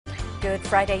Good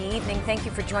Friday evening. Thank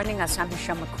you for joining us. I'm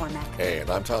Michelle McCormack. Hey, and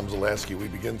I'm Tom Zalaski. We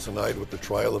begin tonight with the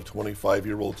trial of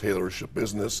 25-year-old Taylor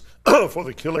Schabusiness for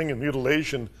the killing and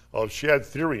mutilation of Shad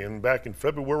Therian back in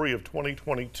February of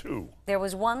 2022. There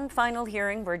was one final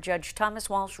hearing where Judge Thomas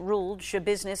Walsh ruled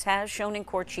Schabusiness has shown in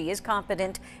court she is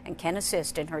competent and can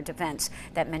assist in her defense.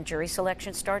 That meant jury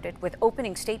selection started with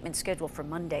opening statements scheduled for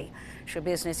Monday.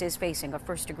 Schabusiness is facing a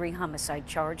first-degree homicide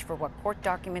charge for what court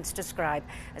documents describe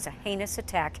as a heinous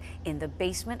attack in the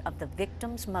basement of the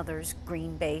victim's mother's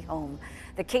Green Bay home.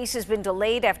 The case has been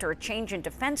delayed after a change in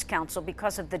defense counsel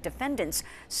because of the defendant's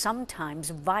sometimes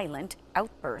violent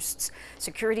outbursts.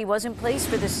 Security was in place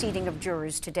for the seating of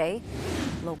jurors today.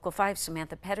 Local 5's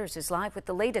Samantha Petters is live with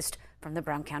the latest from the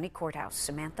Brown County Courthouse.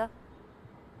 Samantha?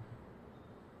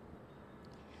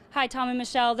 Hi, Tom and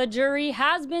Michelle. The jury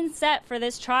has been set for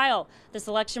this trial. The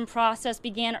selection process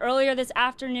began earlier this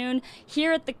afternoon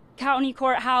here at the county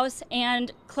courthouse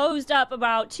and closed up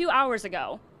about 2 hours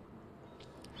ago.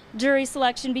 Jury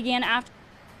selection began after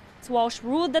Walsh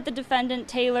ruled that the defendant,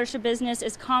 Taylor Schabusiness,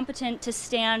 is competent to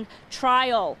stand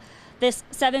trial. This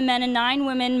 7 men and 9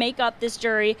 women make up this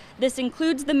jury. This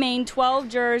includes the main 12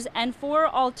 jurors and 4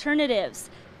 alternatives.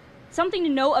 Something to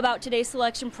note about today's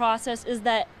selection process is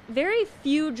that very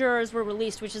few jurors were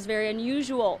released, which is very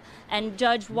unusual, and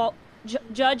Judge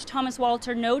Thomas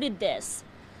Walter noted this.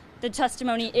 The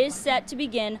testimony is set to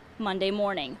begin Monday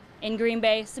morning. In Green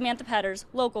Bay, Samantha Petters,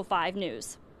 Local 5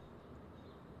 News.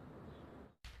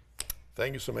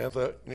 Thank you, Samantha.